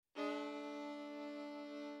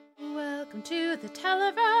Welcome to the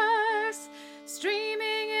Televerse,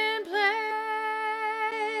 streaming in place.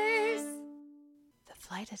 The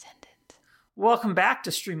Flight Attendant. Welcome back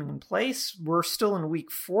to Streaming in Place. We're still in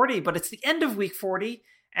week 40, but it's the end of week 40,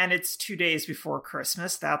 and it's 2 days before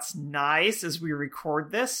Christmas. That's nice as we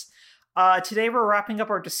record this. Today we're wrapping up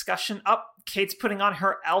our discussion. Kate's putting on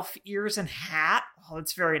her elf ears and hat. Oh,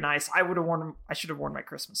 that's very nice. I should have worn my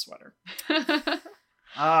Christmas sweater.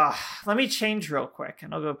 Let me change real quick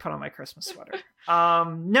and I'll go put on my Christmas sweater.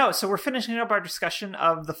 So we're finishing up our discussion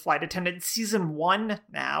of The Flight Attendant season 1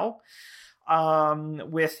 now.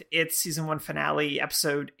 With its season 1 finale,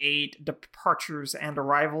 episode 8, Departures and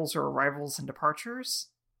Arrivals, or Arrivals and Departures?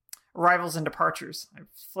 Arrivals and Departures. I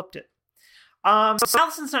flipped it. So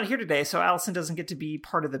Allison's not here today, so Allison doesn't get to be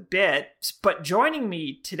part of the bit. But joining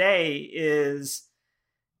me today is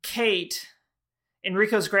Kate,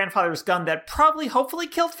 Enrico's grandfather's gun that hopefully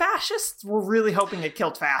killed fascists. We're really hoping it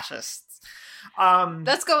killed fascists.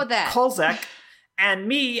 Let's go with that. Kolzek. And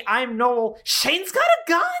me, I'm Noel. Shane's got a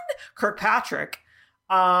gun! Kirkpatrick.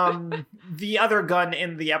 The other gun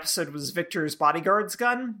in the episode was Victor's bodyguard's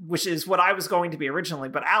gun, which is what I was going to be originally,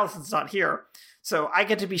 but Allison's not here. So I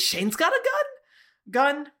get to be Shane's got a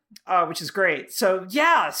gun, which is great. So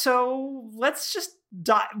yeah, so let's just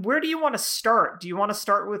where do you want to start? Do you want to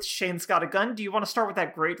start with Shane's got a gun? Do you want to start with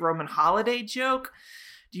that great Roman holiday joke?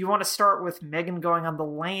 Do you want to start with Megan going on the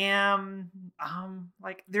lam?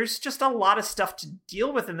 There's just a lot of stuff to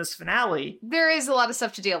deal with in this finale. There is a lot of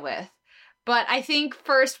stuff to deal with. But I think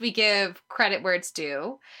first we give credit where it's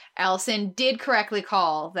due. Allison did correctly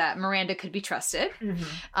call that Miranda could be trusted.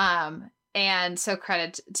 Mm-hmm. And so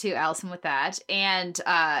credit to Allison with that. And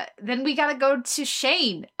then we got to go to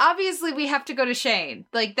Shane. Obviously, we have to go to Shane.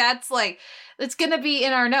 It's going to be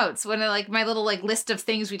in our notes when my little list of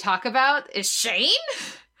things we talk about is Shane.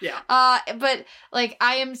 Yeah. But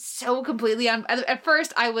I am so completely on. At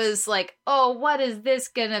first, I was like, "Oh, what is this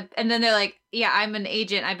gonna?" And then they're like, "Yeah, I'm an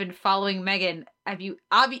agent. I've been following Megan.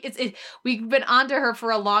 We've been onto her for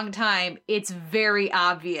a long time. It's very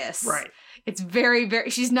obvious, right? It's very, very.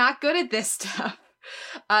 She's not good at this stuff."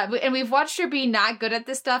 And we've watched her be not good at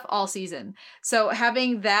this stuff all season. So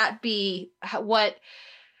having that be what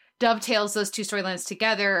dovetails those two storylines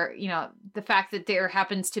together, the fact that there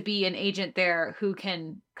happens to be an agent there who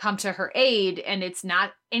can come to her aid and it's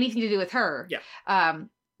not anything to do with her,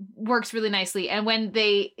 works really nicely. And when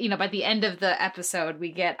they, by the end of the episode,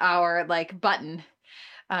 we get our button,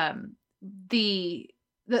 the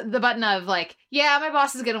button of yeah, my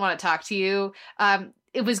boss is going to want to talk to you.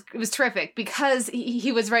 It was terrific because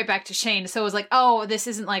he was right back to Shane. So it was oh, this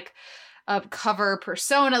isn't a cover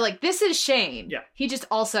persona. This is Shane. Yeah. He just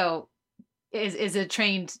also is a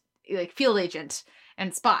trained field agent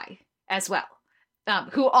and spy as well.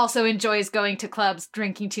 Who also enjoys going to clubs,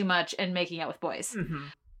 drinking too much, and making out with boys. Mm-hmm.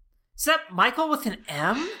 Is that Michael with an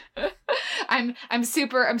M? I'm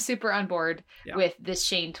super on board with this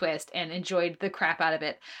Shane twist and enjoyed the crap out of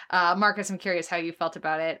it. Marcus, I'm curious how you felt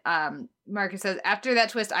about it. Marcus says, after that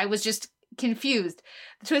twist, I was just confused.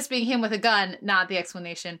 The twist being him with a gun, not the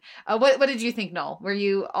explanation. What did you think, Noel? Were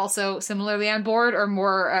you also similarly on board or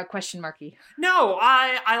more question marky? No,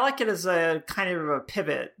 I like it as a kind of a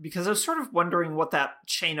pivot because I was sort of wondering what that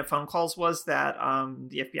chain of phone calls was that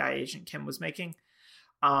the FBI agent Kim was making.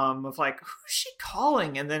 Of who's she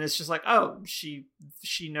calling? And then it's just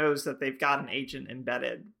she knows that they've got an agent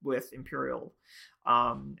embedded with Imperial,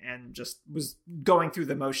 and just was going through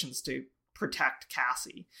the motions to protect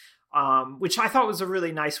Cassie. Which I thought was a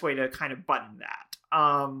really nice way to kind of button that.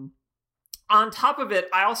 On top of it,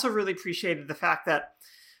 I also really appreciated the fact that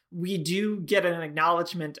we do get an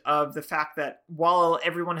acknowledgement of the fact that while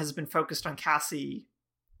everyone has been focused on Cassie,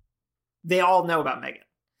 they all know about Megan.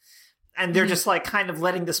 And they're just kind of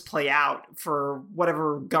letting this play out for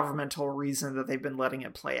whatever governmental reason that they've been letting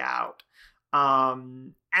it play out.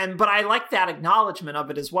 But I like that acknowledgement of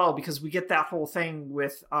it as well, because we get that whole thing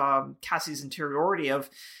with Cassie's interiority of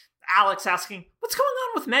Alex asking, what's going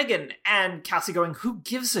on with Megan? And Cassie going, who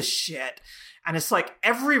gives a shit? And it's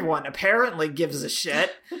everyone apparently gives a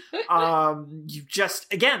shit. You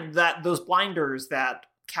just, again, those blinders that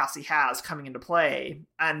Cassie has coming into play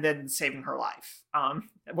and then saving her life.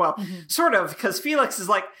 Sort of, because Felix is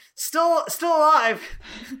still alive.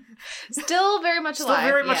 Still very much alive. Still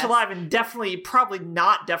very much alive, and definitely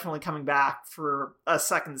coming back for a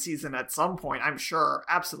second season at some point, I'm sure.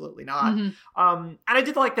 Absolutely not. Mm-hmm. And I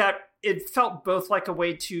did like that. It felt both like a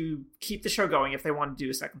way to keep the show going if they wanted to do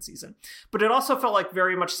a second season, but it also felt like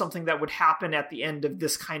very much something that would happen at the end of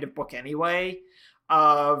this kind of book anyway.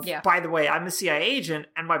 By the way, I'm a CIA agent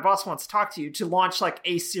and my boss wants to talk to you, to launch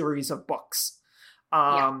a series of books.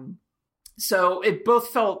 So it both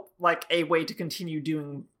felt like a way to continue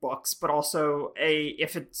doing books, but also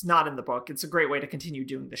if it's not in the book, it's a great way to continue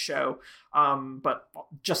doing the show. But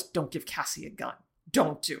just don't give Cassie a gun.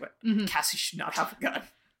 Don't do it. Mm-hmm. Cassie should not have a gun.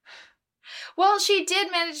 Well, she did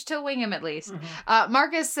manage to wing him at least. Mm-hmm.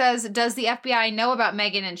 Marcus says, does the FBI know about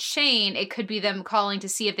Megan and Shane? It could be them calling to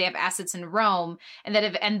see if they have assets in Rome, and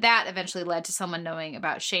that eventually led to someone knowing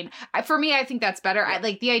about Shane. For me, I think that's better. Yeah. I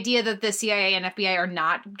like the idea that the CIA and FBI are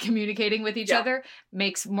not communicating with each other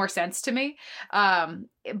makes more sense to me.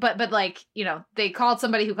 But like, you know, they called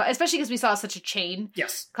somebody who, especially because we saw such a chain.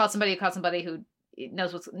 Yes. Called somebody who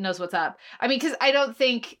knows what's up. I mean, because I don't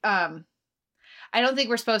think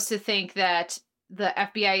we're supposed to think that the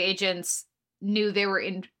FBI agents knew they were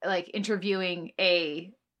interviewing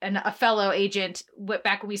a fellow agent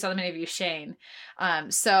back when we saw them interview Shane.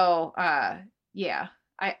 So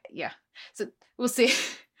we'll see.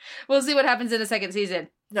 We'll see what happens in the second season.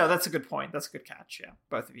 No, that's a good point. That's a good catch. Yeah,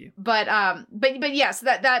 both of you. But yes,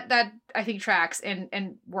 that I think tracks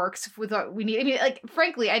and works with what we need. I mean, like,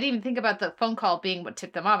 frankly, I didn't even think about the phone call being what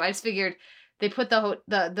tipped them off. I just figured they put the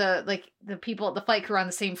people, the flight crew on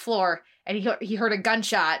the same floor, and he heard a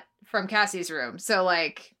gunshot from Cassie's room. So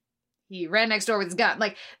like he ran next door with his gun.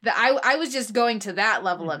 Like I was just going to that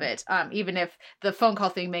level of it. Even if the phone call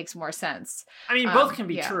thing makes more sense. I mean, both can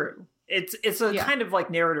be true. It's a kind of like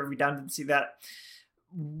narrative redundancy that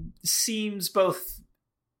seems both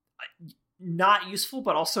not useful,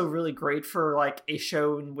 but also really great for like a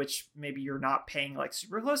show in which maybe you're not paying like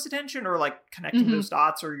super close attention or like connecting those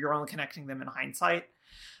dots, or you're only connecting them in hindsight.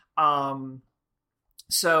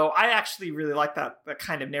 So I actually really like that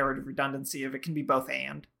kind of narrative redundancy of it can be both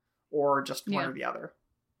or just one or the other,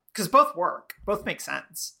 because both work, both make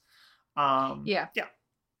sense. Yeah.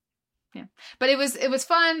 But it was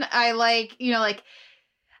fun. I like, you know, like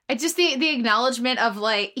I just the acknowledgement of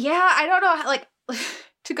like, I don't know, like.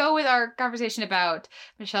 To go with our conversation about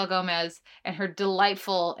Michelle Gomez and her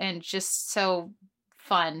delightful and just so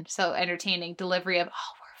fun, so entertaining delivery of,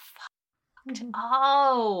 we're fucked.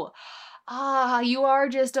 You are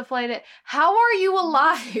just a flight. How are you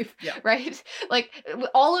alive? Yeah. Right? Like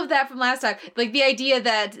all of that from last time. Like the idea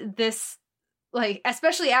that this, like,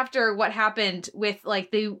 especially after what happened with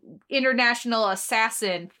like the international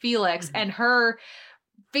assassin Felix and her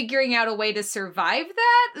figuring out a way to survive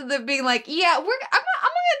that, the being like, I'm gonna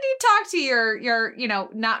need to talk to your you know,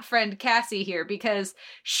 not friend Cassie here, because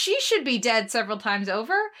she should be dead several times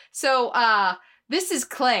over. So this is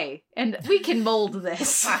clay and we can mold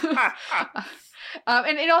this.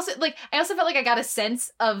 And it also, like, I also felt like I got a sense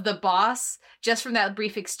of the boss just from that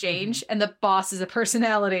brief exchange, and the boss is a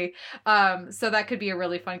personality. So that could be a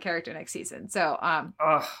really fun character next season. So I'm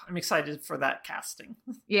excited for that casting.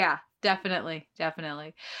 Yeah, definitely.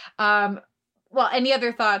 Well, any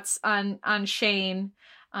other thoughts on Shane?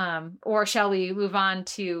 Or shall we move on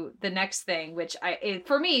to the next thing, which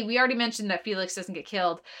for me, we already mentioned that Felix doesn't get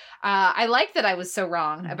killed. I like that I was so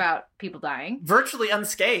wrong about people dying. Virtually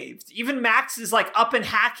unscathed. Even Max is like up and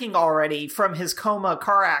hacking already from his coma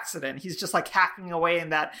car accident. He's just like hacking away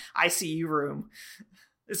in that ICU room.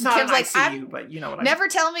 It's not Kim's an ICU, but you know what I mean. Never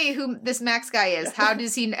tell me who this Max guy is. How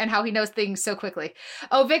does he, and how he knows things so quickly.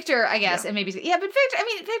 Oh, Victor, I guess. And maybe, but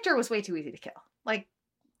Victor was way too easy to kill. Like,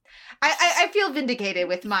 I feel vindicated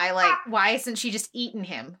with my, like, why isn't she just eaten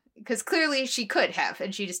him? Because clearly she could have,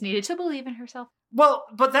 and she just needed to believe in herself. Well,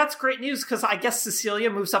 but that's great news, because I guess Cecilia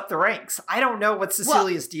moves up the ranks. I don't know what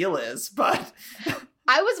Cecilia's deal is, but...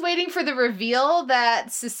 I was waiting for the reveal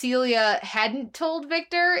that Cecilia hadn't told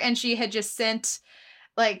Victor, and she had just sent...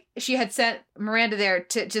 Like, she had sent Miranda there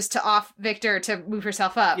to off Victor to move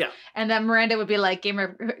herself up. Yeah. And then Miranda would be like,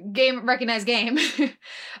 game, recognize game.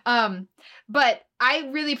 But I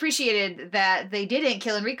really appreciated that they didn't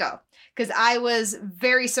kill Enrico. Because I was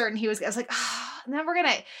very certain I was like, now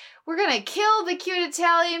we're gonna kill the cute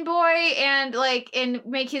Italian boy and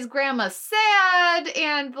make his grandma sad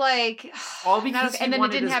and like... All because he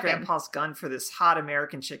wanted his grandpa's gun for this hot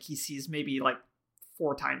American chick he sees maybe like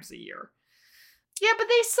 4 times a year. Yeah, but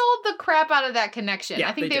they sold the crap out of that connection. Yeah,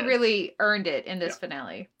 I think they really earned it in this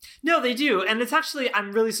finale. No, they do. And it's actually,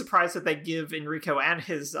 I'm really surprised that they give Enrico and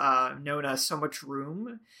his Nona so much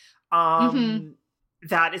room.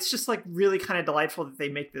 That it's just like really kind of delightful that they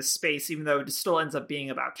make this space, even though it still ends up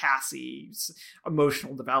being about Cassie's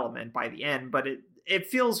emotional development by the end. But it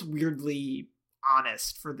feels weirdly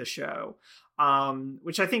honest for the show,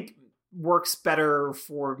 which I think works better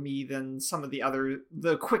for me than some of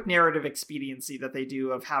the quick narrative expediency that they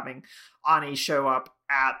do of having Ani show up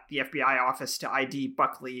at the FBI office to ID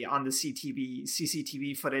Buckley on the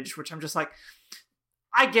CCTV footage, which I'm just like,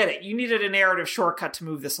 I get it. You needed a narrative shortcut to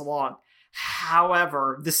move this along.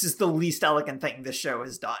 However, this is the least elegant thing this show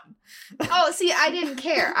has done. Oh, see, I didn't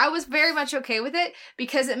care. I was very much okay with it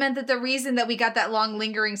because it meant that the reason that we got that long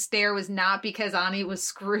lingering stare was not because Ani was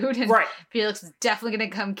screwed and Felix was definitely going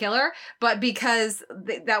to come kill her, but because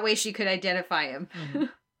that way she could identify him. Mm-hmm.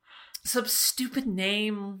 Some stupid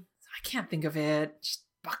name. I can't think of it. Just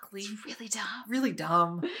Buckley. It's really dumb. Really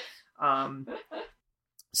dumb.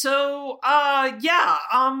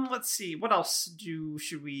 Let's see. What else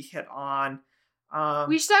should we hit on?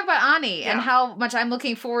 We should talk about Ani and how much I'm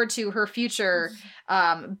looking forward to her future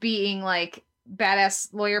being like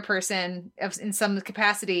badass lawyer person in some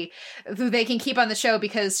capacity who they can keep on the show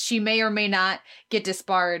because she may or may not get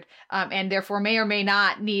disbarred and therefore may or may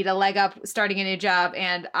not need a leg up starting a new job,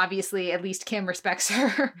 and obviously at least Kim respects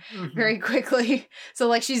her very quickly, so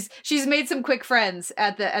like she's made some quick friends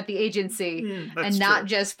at the agency and not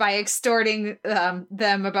just by extorting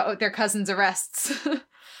them about their cousin's arrests.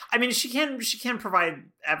 I mean, she can provide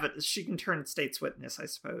evidence. She can turn state's witness, I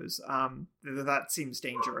suppose. That seems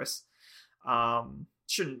dangerous.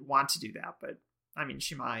 Shouldn't want to do that, but I mean,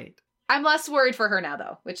 she might. I'm less worried for her now,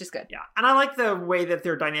 though, which is good. Yeah, and I like the way that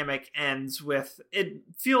their dynamic ends with it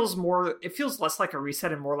feels less like a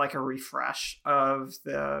reset and more like a refresh of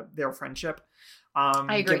their friendship.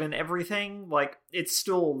 I agree. Given everything, like it's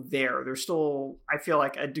still there. There's still, I feel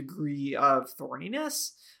like, a degree of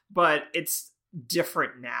thorniness, but it's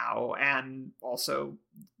different now, and also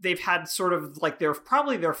they've had sort of like their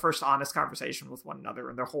first honest conversation with one another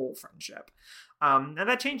in their whole friendship, and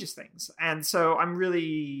that changes things. And so I'm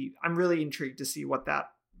really intrigued to see what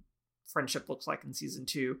that friendship looks like in season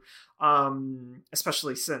 2,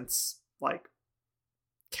 especially since like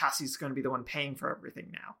Cassie's going to be the one paying for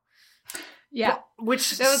everything now. Yeah,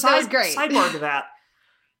 which that was great. Sidebar to that.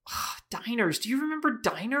 Diners. Do you remember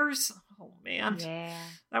Diners? Oh man, yeah,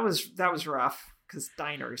 that was rough because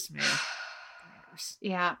Diners, man. Diners.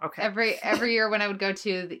 Yeah. Okay. Every year when I would go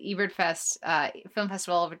to the Ebert Fest film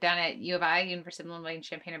festival over down at U of I, University of Illinois in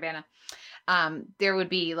Champaign-Urbana, there would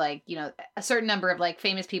be like, you know, a certain number of like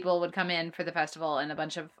famous people would come in for the festival, and a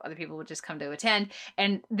bunch of other people would just come to attend,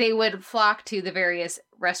 and they would flock to the various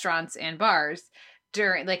restaurants and bars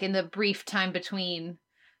during like in the brief time between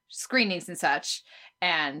screenings and such.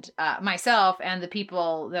 And myself and the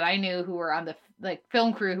people that I knew who were on the like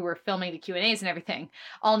film crew who were filming the Q&As and everything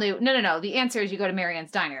all knew, no, the answer is you go to Marianne's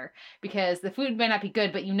Diner, because the food may not be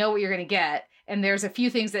good, but you know what you're going to get. And there's a few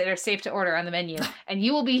things that are safe to order on the menu, and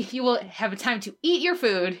you will have a time to eat your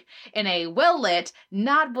food in a well-lit,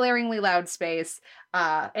 not blaringly loud space.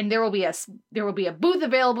 And there will be a booth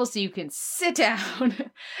available so you can sit down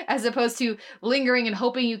as opposed to lingering and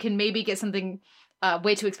hoping you can maybe get something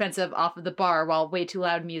way too expensive off of the bar while way too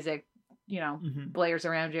loud music, you know, blares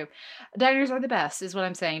around you. Diners are the best, is what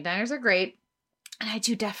I'm saying. Diners are great, and I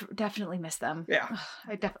do definitely miss them. Yeah,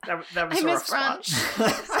 I miss brunch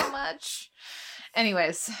so much.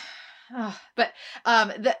 Anyways, but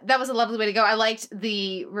that was a lovely way to go. I liked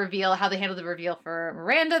the reveal, how they handled the reveal for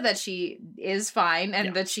Miranda, that she is fine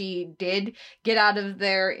and that she did get out of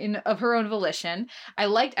there of her own volition. I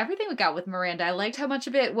liked everything we got with Miranda. I liked how much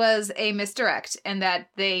of it was a misdirect, and that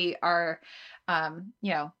they are,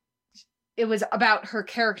 you know, it was about her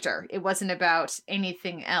character. It wasn't about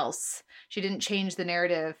anything else. She didn't change the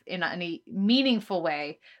narrative in any meaningful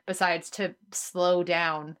way besides to slow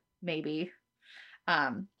down, maybe,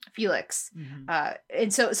 Felix.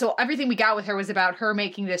 And so everything we got with her was about her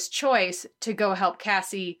making this choice to go help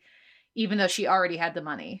Cassie, even though she already had the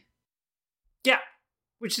money. Yeah,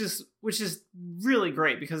 which is really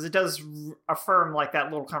great, because it does affirm like that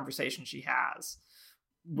little conversation she has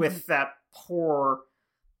with that poor,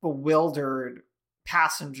 bewildered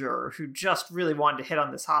passenger who just really wanted to hit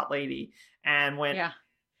on this hot lady and went,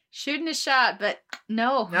 shooting a shot, but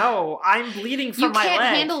no, I'm bleeding from my leg. You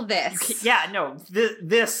can't handle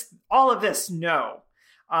this. All of this, no.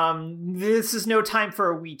 This is no time for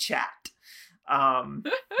a wee chat. I'm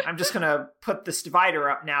just gonna put this divider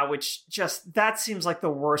up now, which that seems like the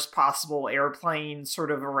worst possible airplane sort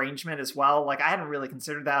of arrangement as well. Like, I hadn't really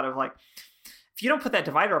considered that, of like, if you don't put that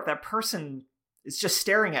divider up, that person is just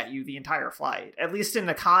staring at you the entire flight. At least in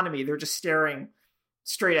economy, they're just staring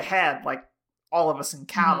straight ahead, like all of us in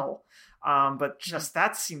cattle. But just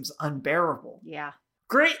that seems unbearable. Yeah.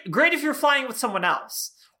 Great if you're flying with someone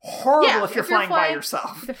else. Horrible if you're flying by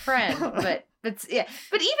yourself. With a friend, but yeah.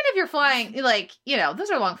 But even if you're flying, like, you know, those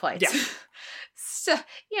are long flights. Yeah. So,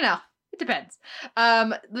 you know, it depends.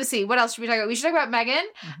 Let's see, what else should we talk about? We should talk about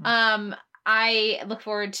Megan. I look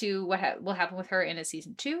forward to what will happen with her in a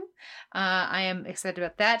season 2. I am excited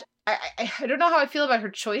about that. I don't know how I feel about her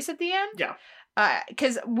choice at the end. Yeah.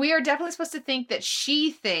 because we are definitely supposed to think that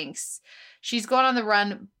she thinks she's going on the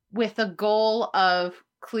run with the goal of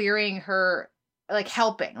clearing her, like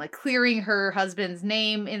helping, like clearing her husband's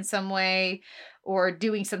name in some way or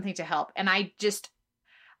doing something to help. And I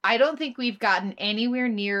don't think we've gotten anywhere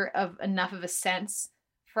near of enough of a sense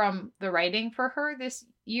from the writing for her this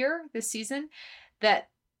season, that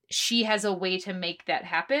she has a way to make that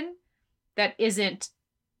happen that isn't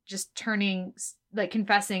just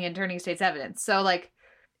confessing and turning state's evidence. So like,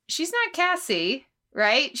 she's not Cassie,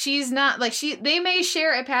 right? She's not like they may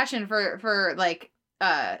share a passion for like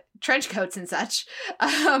trench coats and such,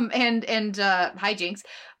 and hijinks,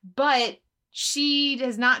 but she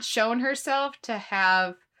has not shown herself to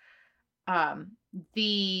have I'm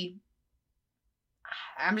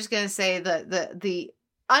just going to say the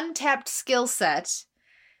untapped skill set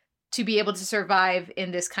to be able to survive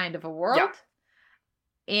in this kind of a world. Yeah.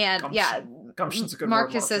 And gumption. Gumption's a good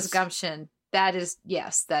Marcus word. Marcus says gumption. That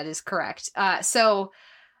is correct. So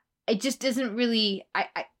it just isn't really,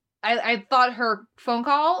 I thought her phone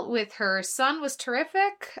call with her son was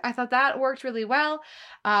terrific. I thought that worked really well.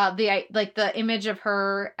 The image of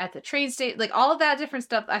her at the train station, like all of that different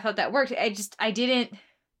stuff, I thought that worked. I didn't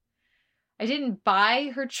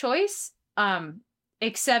buy her choice,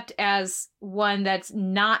 except as one that's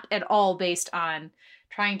not at all based on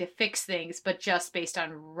trying to fix things, but just based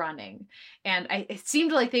on running. And it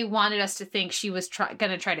seemed like they wanted us to think she was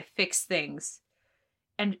going to try to fix things.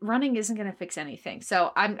 And running isn't going to fix anything.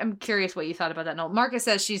 So I'm curious what you thought about that. No, Marcus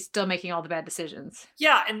says she's still making all the bad decisions.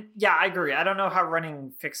 Yeah, I agree. I don't know how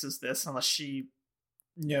running fixes this unless she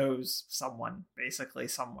knows someone basically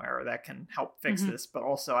somewhere that can help fix this. But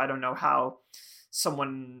also, I don't know how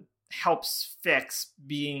someone helps fix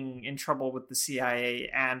being in trouble with the CIA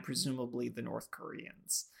and presumably the North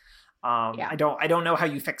Koreans. I don't know how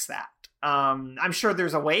you fix that. I'm sure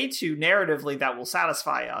there's a way to narratively that will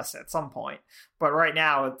satisfy us at some point, but right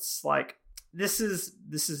now it's like this is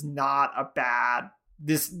not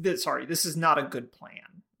this is not a good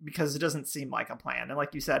plan, because it doesn't seem like a plan. And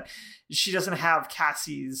like you said, she doesn't have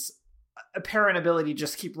Cassie's apparent ability to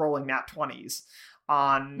just keep rolling nat 20s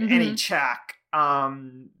on any check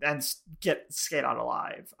and skate out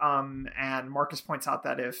alive. And Marcus points out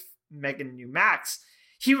that if Megan knew Max,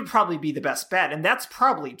 he would probably be the best bet. And that's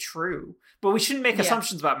probably true. But we shouldn't make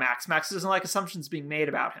assumptions about Max. Max doesn't like assumptions being made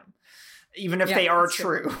about him, even if they are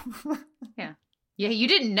true. Yeah, you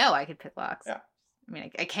didn't know I could pick locks. Yeah. I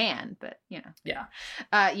mean, I can, but, you know. Yeah.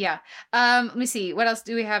 Let me see. What else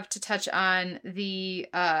do we have to touch on?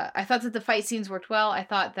 I thought that the fight scenes worked well. I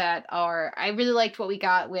thought that I really liked what we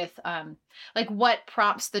got with, like, what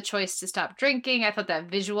prompts the choice to stop drinking. I thought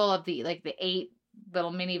that visual of the 8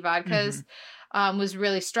 little mini vodkas was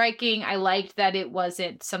really striking. I liked that it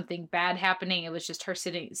wasn't something bad happening. It was just her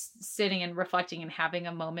sitting and reflecting and having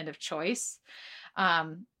a moment of choice.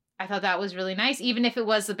 I ththought that was really nice, even if it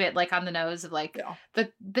was a bit like on the nose of like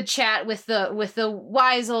the chat with the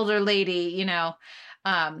wise older lady, you know.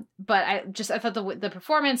 But I thought the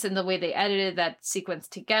performance and the way they edited that sequence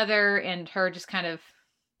together, and her just kind of,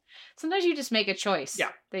 sometimes you just make a choice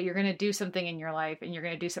that you're going to do something in your life, and you're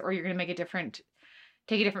going to do so, or you're going to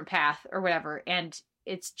take a different path or whatever. And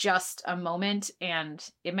it's just a moment, and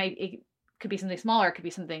it could be something smaller. It could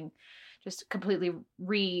be something just completely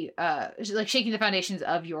like shaking the foundations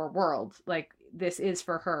of your world. Like this is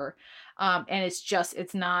for her. And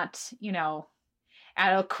it's not, you know,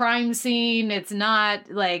 at a crime scene. It's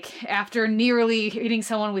not like after nearly hitting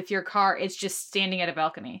someone with your car. It's just standing at a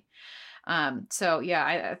balcony. So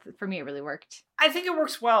yeah, for me, it really worked. I think it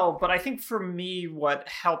works well, but I think for me, what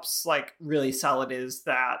helps like really sell it is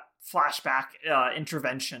that flashback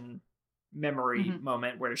intervention memory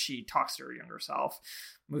moment where she talks to her younger self,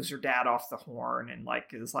 moves her dad off the horn, and like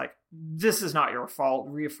is like, this is not your fault,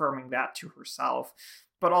 reaffirming that to herself,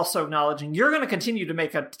 but also acknowledging you're going to continue to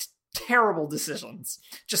make terrible decisions.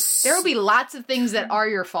 Just there will be lots of things that are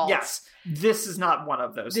your fault. Yes, this is not one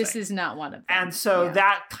of those. This is not one of them. And so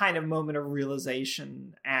that kind of moment of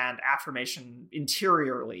realization and affirmation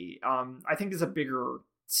interiorly, I think is a bigger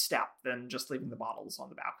step than just leaving the bottles on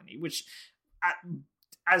the balcony, which,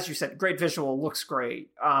 as you said, great visual, looks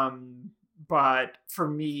great. But for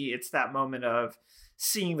me, it's that moment of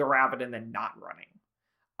seeing the rabbit and then not running.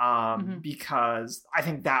 Because I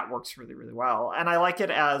think that works really, really well. And I like it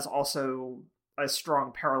as also a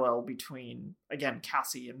strong parallel between, again,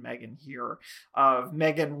 Cassie and Megan here, of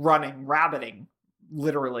Megan running, rabbiting,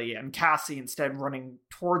 literally, and Cassie instead running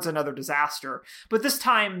towards another disaster. But this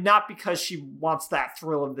time, not because she wants that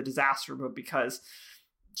thrill of the disaster, but because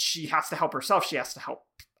she has to help herself. She has to help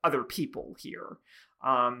other people here.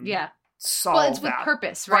 solve Well, it's with that.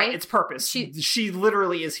 purpose, right? It's purpose. She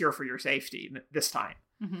literally is here for your safety this time.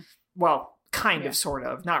 Mm-hmm. Well, kind of, sort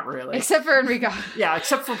of, not really. Except for Enrico. Yeah,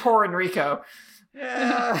 except for poor Enrico.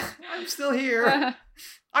 Yeah, I'm still here.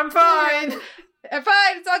 I'm fine. I'm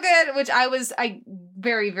fine. It's all good. Which I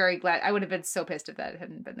very, very glad. I would have been so pissed if that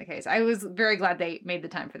hadn't been the case. I was very glad they made the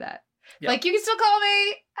time for that. Yep. Like, you can still call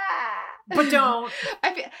me. But don't.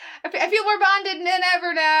 I feel more bonded than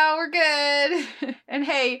ever now. We're good. And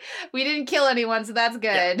hey, we didn't kill anyone, so that's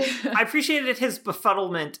good. Yeah. I appreciated his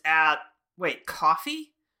befuddlement at,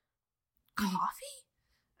 coffee? Coffee?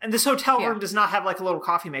 And this hotel room does not have, like, a little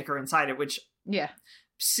coffee maker inside it, which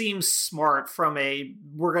seems smart from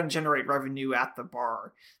we're going to generate revenue at the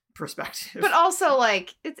bar perspective. But also,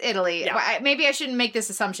 like, it's Italy. Yeah. Maybe I shouldn't make this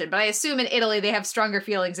assumption, but I assume in Italy they have stronger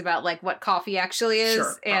feelings about, like, what coffee actually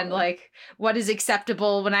is and, like, what is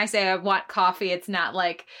acceptable. When I say I want coffee, it's not,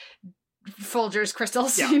 like, Folgers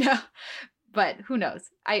crystals, you know? But who knows?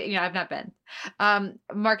 I've not been.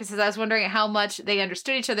 Marcus says, I was wondering how much they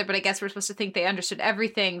understood each other, but I guess we're supposed to think they understood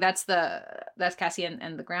everything. That's Cassie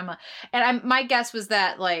and the grandma. And my guess was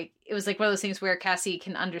that, like, it was like one of those things where Cassie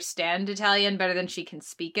can understand Italian better than she can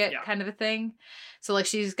speak it, kind of a thing. So, like,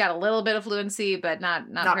 she's got a little bit of fluency, but not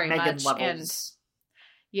very Megan much. Levels.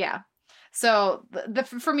 And so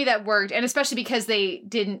for me that worked, and especially because they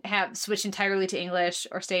didn't switch entirely to English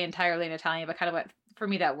or stay entirely in Italian, but kind of what. For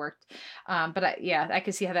me, that worked. But I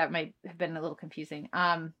could see how that might have been a little confusing.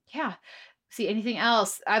 See, anything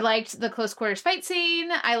else? I liked the close quarters fight scene.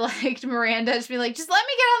 I liked Miranda just being like, just let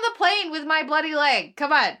me get on the plane with my bloody leg.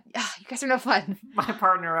 Come on. You guys are no fun. My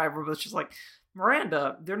partner and I were both just like,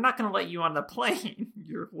 Miranda, they're not going to let you on the plane.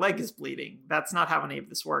 Your leg is bleeding. That's not how any of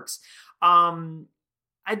this works.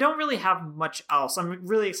 I don't really have much else. I'm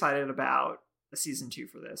really excited about the season 2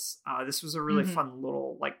 for this. This was a really fun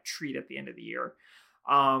little, like, treat at the end of the year.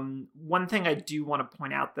 One thing I do want to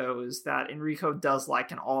point out, though, is that Enrico does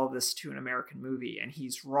liken all of this to an American movie, and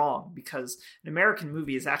he's wrong, because an American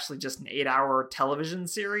movie is actually just an 8-hour television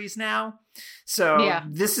series now. So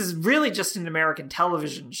this is really just an American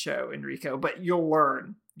television show, Enrico, but you'll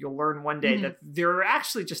learn one day that they're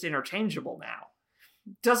actually just interchangeable now.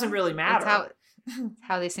 Doesn't really matter. That's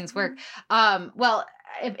how these things work. Well,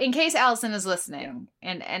 in case Allison is listening,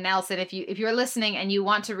 and Allison, if you're listening and you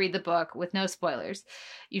want to read the book with no spoilers,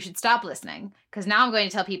 you should stop listening, because now I'm going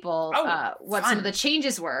to tell people what some of the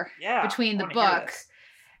changes were between the book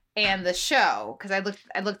and the show, because I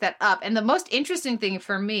looked that up, and the most interesting thing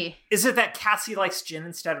for me is it that Cassie likes gin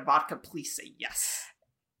instead of vodka. Please say yes.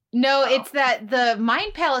 No, it's that the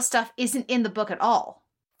Mind Palace stuff isn't in the book at all.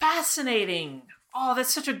 Fascinating. Oh,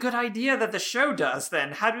 that's such a good idea that the show does,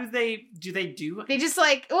 then. How do they do it? They just,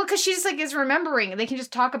 like, because she just, like, is remembering. They can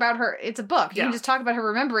just talk about her. It's a book. You can just talk about her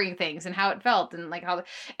remembering things and how it felt, and, like, how,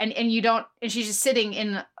 and you don't, and she's just sitting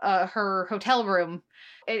in her hotel room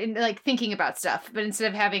and, like, thinking about stuff. But instead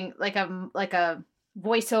of having, like a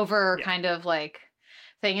voiceover kind of, like,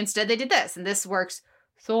 thing, instead they did this, and this works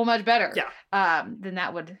so much better than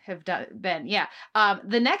that would have been.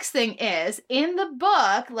 The next thing is, in the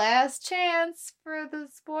book, last chance for the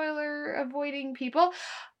spoiler avoiding people,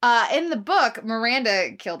 in the book,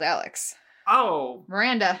 Miranda killed Alex. Oh.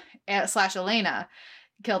 Miranda / Elena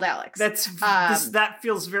killed Alex. That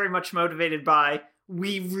feels very much motivated by,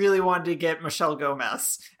 we really wanted to get Michelle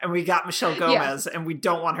Gomez, and we got Michelle Gomez, and we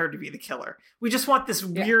don't want her to be the killer. We just want this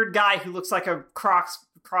weird guy who looks like a cross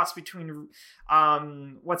between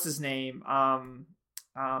what's his name,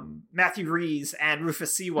 Matthew Rhys and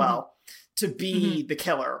Rufus Sewell to be the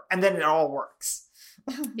killer, and then it all works.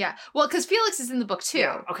 Well, because Felix is in the book too.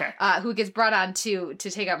 Okay. Who gets brought on to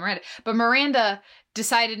take out Miranda, but Miranda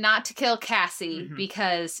decided not to kill Cassie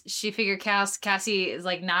because she figured Cassie is,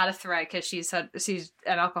 like, not a threat because she's an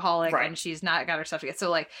alcoholic and she's not got her stuff together. So,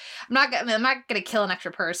 like, I'm not gonna kill an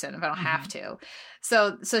extra person if I don't have to.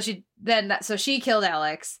 So she killed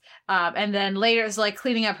Alex, and then later it's like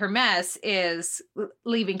cleaning up her mess is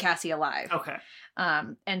leaving Cassie alive. Okay.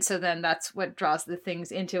 And so then that's what draws the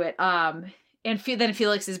things into it. And then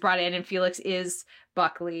Felix is brought in, and Felix is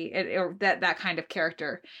Buckley, or that kind of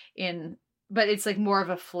character but it's, like, more of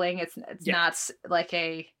a fling. It's not like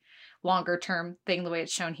a longer term thing the way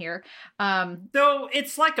it's shown here. Though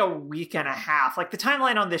it's like a week and a half. Like, the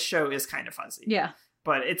timeline on this show is kind of fuzzy. Yeah.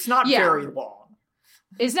 But it's not very long.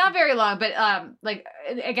 It's not very long, but like,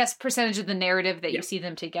 I guess percentage of the narrative that you see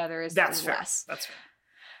them together is less. That's fair.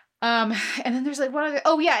 And then there's, like, one other.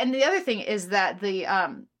 Oh yeah, and the other thing is that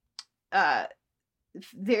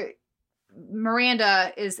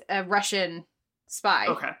Miranda is a Russian spy.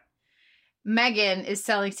 Okay. Megan is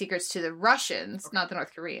selling secrets to the Russians, not the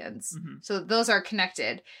North Koreans. Mm-hmm. So those are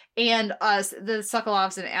connected. And the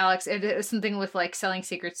Sokolovs and Alex, it was something with like selling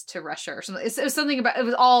secrets to Russia or something. It was something about, it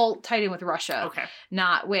was all tied in with Russia. Okay.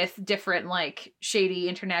 Not with different like shady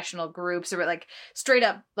international groups or like straight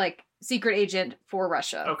up like secret agent for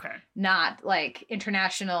Russia. Okay. Not like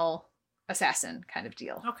international assassin kind of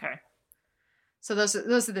deal. Okay. So those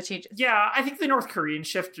are the changes. Yeah, I think the North Korean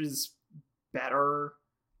shift is better.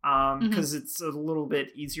 Because it's a little bit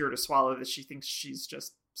easier to swallow that she thinks she's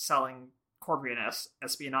just selling Korean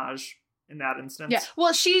espionage in that instance. Yeah. Well,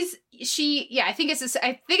 I think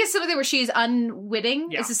it's something where she's unwitting.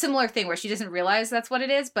 Yeah. It's a similar thing where she doesn't realize that's what it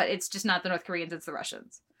is, but it's just not the North Koreans, it's the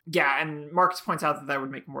Russians. Yeah, and Marcus points out that would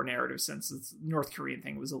make more narrative sense. The North Korean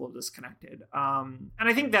thing was a little disconnected. And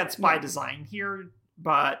I think that's by design here,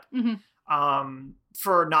 but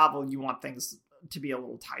for a novel, you want things to be a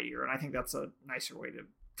little tidier, and I think that's a nicer way to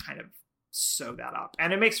kind of sew that up.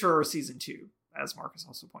 And it makes for season 2, as Marcus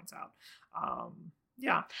also points out.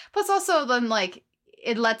 Yeah. Plus also then like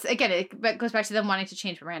it goes back to them wanting to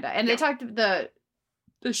change Miranda. And they talked the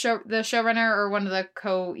showrunner or one of the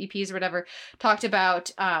co-EPs or whatever talked about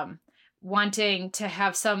wanting to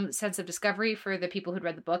have some sense of discovery for the people who'd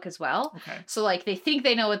read the book as well. Okay. So like they think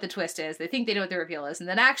they know what the twist is, they think they know what the reveal is, and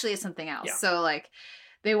then actually it's something else. Yeah. So like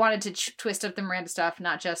they wanted to twist up the Miranda stuff,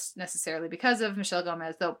 not just necessarily because of Michelle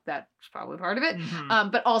Gomez, though that's probably part of it,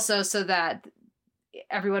 but also so that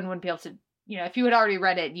everyone wouldn't be able to, if you had already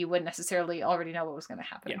read it, you wouldn't necessarily already know what was going to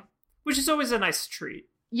happen. Yeah, which is always a nice treat.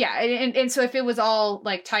 Yeah, and so if it was all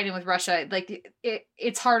like tied in with Russia, like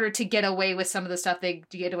it's harder to get away with some of the stuff they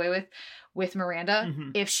get away with Miranda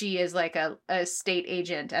if she is like a state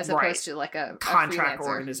agent as opposed to like a contract freelancer.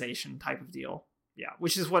 Organization type of deal. Yeah,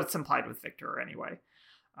 which is what's implied with Victor anyway.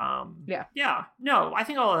 Yeah. No, I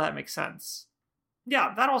think all of that makes sense.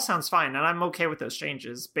 Yeah, that all sounds fine, and I'm okay with those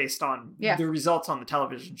changes based on the results on the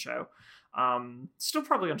television show. Still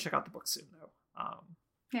probably gonna check out the book soon though.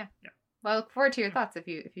 Yeah. Well, I look forward to your thoughts if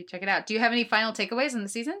you check it out. Do you have any final takeaways in the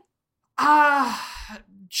season?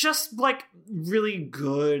 Just like really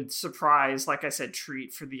good surprise, like I said,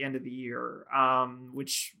 treat for the end of the year.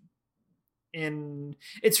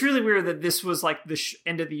 It's really weird that this was like the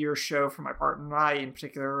end of the year show for my partner and I in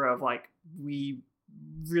particular, of like we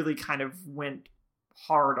really kind of went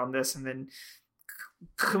hard on this, and then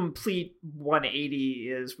complete 180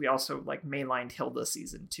 is we also like mainlined Hilda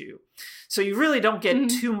season 2. So you really don't get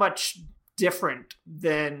too much different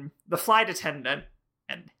than the flight attendant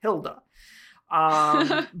and Hilda.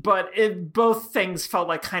 But both things felt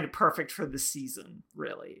like kind of perfect for the season,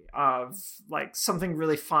 really, of like something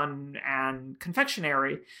really fun and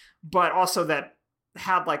confectionery, but also that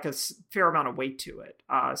had like a fair amount of weight to it.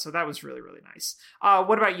 So that was really, really nice.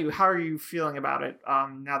 What about you? How are you feeling about it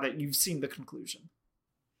now that you've seen the conclusion?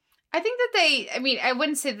 I think that I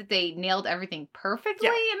wouldn't say that they nailed everything perfectly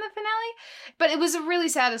in the finale, but it was a really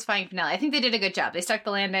satisfying finale. I think they did a good job. They stuck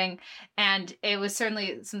the landing, and it was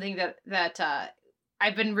certainly something that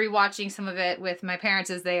I've been rewatching some of it with my parents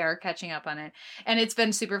as they are catching up on it, and it's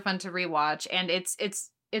been super fun to rewatch. And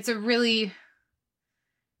it's a really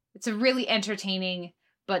entertaining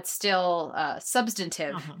but still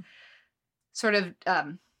substantive sort of.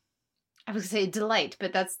 I was going to say delight,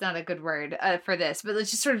 but that's not a good word for this. But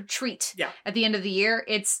it's just sort of treat at the end of the year.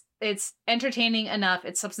 It's entertaining enough.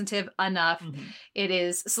 It's substantive enough. It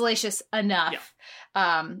is salacious enough.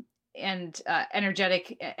 And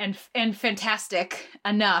energetic and fantastic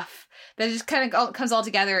enough that it just kind of comes all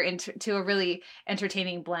together into a really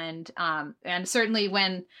entertaining blend. And certainly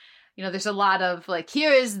when there's a lot of like,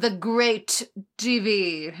 here is the great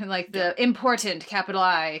TV, like the important capital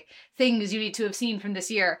I things you need to have seen from this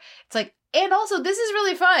year. It's like, and also this is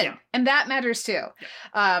really fun, and that matters too.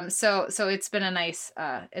 So it's been a nice,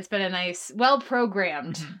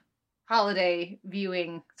 well-programmed holiday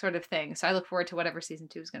viewing sort of thing. So I look forward to whatever season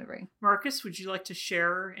 2 is going to bring. Marcus, would you like to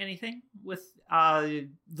share anything with the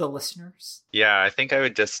listeners? Yeah, I think I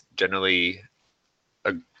would just generally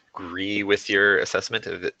agree with your assessment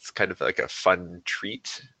of it's kind of like a fun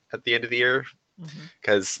treat at the end of the year,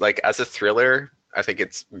 because like as a thriller, I think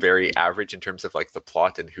it's very average in terms of like the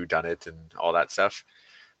plot and whodunit and all that stuff.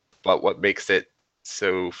 But what makes it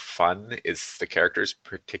so fun is the characters,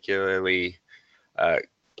 particularly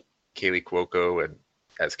Kaylee Cuoco and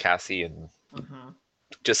as Cassie, and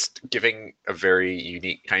just giving a very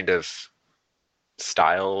unique kind of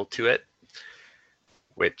style to it,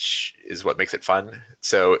 which is what makes it fun.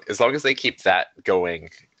 So as long as they keep that going,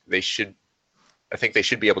 I think they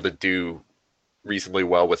should be able to do reasonably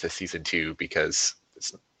well with a season 2, because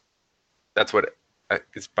that's what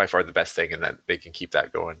is by far the best thing, and that they can keep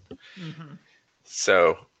that going. Mm-hmm.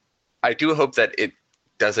 So I do hope that it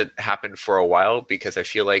doesn't happen for a while, because I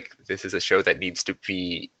feel like this is a show that needs to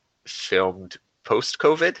be filmed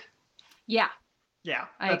post-COVID. Yeah. Yeah,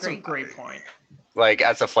 I that's agree. a great point. Like,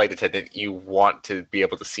 as a flight attendant, you want to be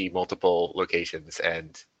able to see multiple locations,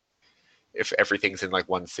 and if everything's in like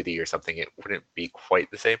one city or something, it wouldn't be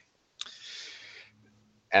quite the same.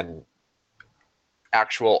 And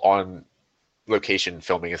actual on location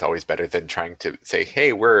filming is always better than trying to say,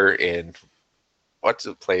 hey, we're in what's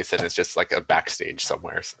the place, and it's just like a backstage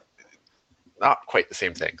somewhere. It's not quite the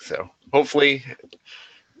same thing. So hopefully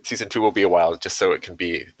season 2 will be a while, just so it can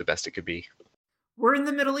be the best it could be. We're in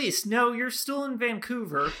the Middle East. No, you're still in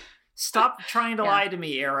Vancouver. Stop trying to lie to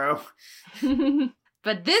me, Arrow.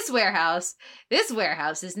 But this warehouse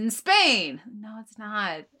is in Spain. No, it's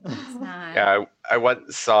not. It's not. Yeah, I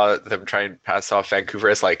once saw them try and pass off Vancouver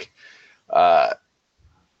as like a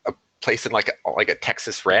place in like a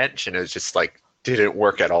Texas ranch, and it was just like didn't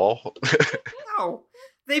work at all. No.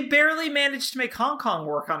 They barely managed to make Hong Kong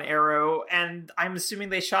work on Arrow, and I'm assuming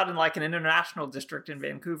they shot in like an international district in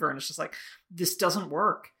Vancouver, and it's just like, this doesn't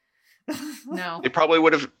work. No. They probably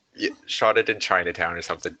would have shot it in Chinatown or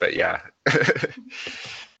something, but yeah.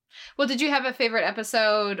 Well, did you have a favorite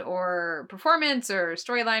episode or performance or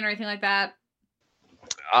storyline or anything like that?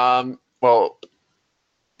 Well,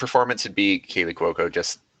 performance would be Kaylee Cuoco.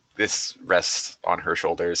 Just this rests on her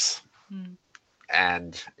shoulders.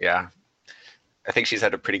 And yeah, I think she's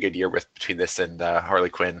had a pretty good year between this and Harley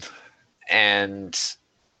Quinn. And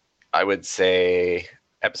I would say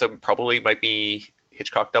episode probably might be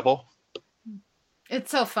Hitchcock Double. It's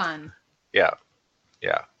so fun. Yeah.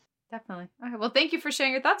 Definitely. Okay, well, thank you for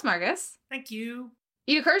sharing your thoughts, Marcus. Thank you.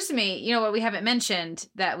 It occurs to me, what we haven't mentioned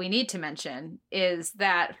that we need to mention is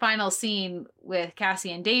that final scene with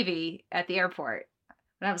Cassie and Davy at the airport.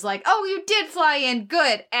 And I was like, oh, you did fly in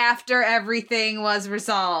good after everything was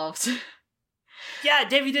resolved. Yeah,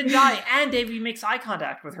 Davy didn't die, and Davy makes eye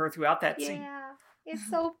contact with her throughout that scene. Yeah, it's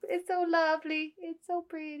so lovely. It's so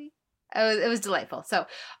pretty. It was delightful. So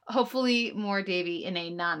hopefully more Davy in a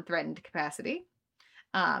non-threatened capacity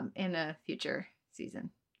in a future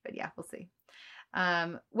season. But yeah, we'll see.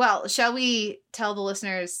 Well, shall we tell the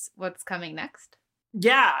listeners what's coming next?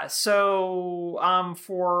 Yeah, so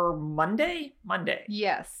for Monday?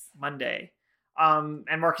 Yes. Monday.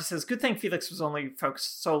 And Marcus says, good thing Felix was only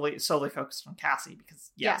focused solely focused on Cassie,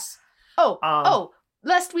 because yes. Yeah.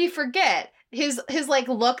 Lest we forget his like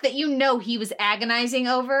look that he was agonizing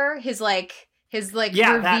over, his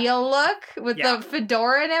reveal look with the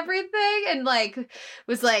fedora and everything, and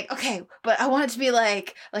was like, okay, but I want it to be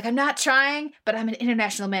like I'm not trying, but I'm an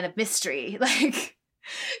international man of mystery.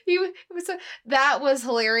 That was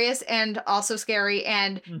hilarious and also scary,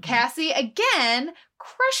 and Cassie again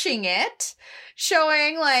crushing it,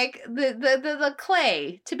 showing the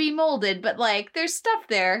clay to be molded, but there's stuff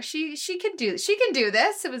there. She can do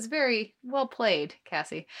this. It was very well played,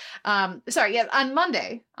 Cassie. On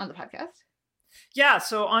Monday on the podcast. Yeah,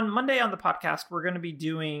 so on Monday on the podcast, we're going to be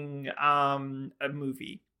doing a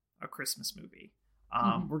Christmas movie.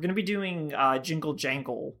 We're going to be doing Jingle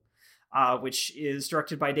Jangle, which is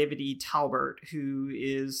directed by David E. Talbert, who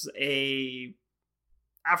is a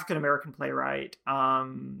African-American playwright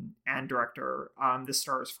and director. This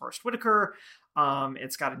stars Forrest Whitaker.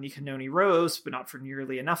 It's got Anika Noni Rose, but not for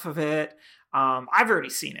nearly enough of it. I've already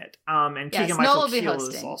seen it. And Keegan-Michael Keel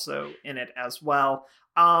is also in it as well.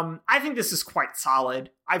 I think this is quite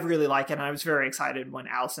solid. I really like it, and I was very excited when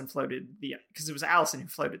Allison floated because it was Allison who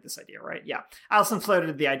floated this idea, right? Yeah. Allison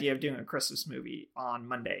floated the idea of doing a Christmas movie on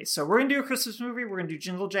Monday. So we're going to do a Christmas movie. We're going to do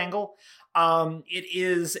Jingle Jangle. It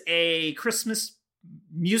is a Christmas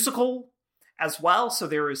musical as well, so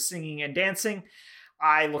there is singing and dancing.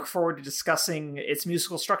 I look forward to discussing its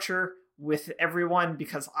musical structure with everyone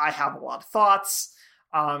because I have a lot of thoughts,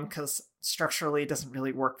 because structurally it doesn't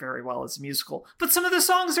really work very well as a musical, but some of the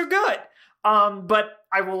songs are good. But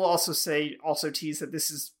I will also tease that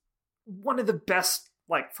this is one of the best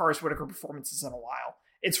Forrest Whitaker performances in a while.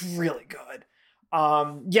 It's really good.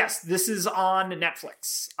 Yes, this is on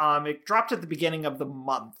Netflix. It dropped at the beginning of the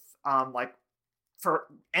month, for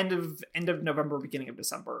end of November, beginning of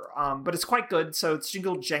December. But it's quite good. So it's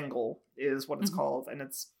Jingle Jangle is what it's called, and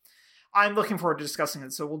I'm looking forward to discussing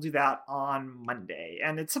it. So we'll do that on Monday,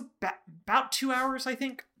 and it's about 2 hours, I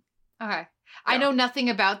think. Okay. Yeah. I know nothing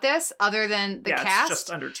about this other than the cast. It's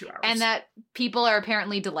just under 2 hours, and that people are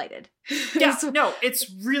apparently delighted. Yeah, no,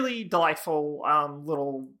 it's really delightful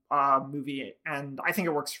little movie, and I think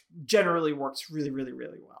it generally works really, really,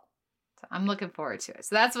 really well. So, I'm looking forward to it.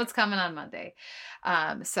 So that's what's coming on Monday.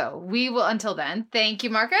 So we will, until then, thank you,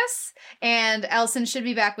 Marcus. And Elson should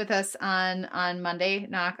be back with us on Monday.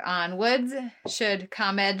 Knock on wood. Should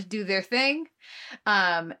ComEd do their thing.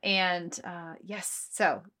 Yes.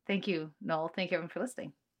 So thank you, Noel. Thank you, everyone, for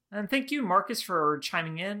listening. And thank you, Marcus, for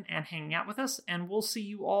chiming in and hanging out with us. And we'll see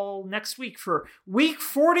you all next week for week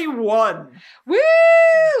 41. Woo!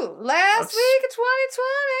 Last week of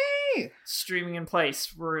 2020. Streaming in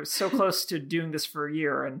place. We're so close to doing this for a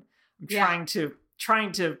year, and I'm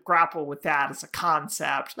trying to grapple with that as a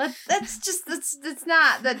concept. Let's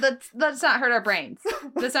not hurt our brains.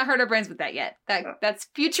 Let's not hurt our brains with that yet. That's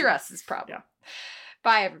future us's problem. Yeah.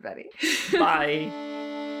 Bye, everybody. Bye.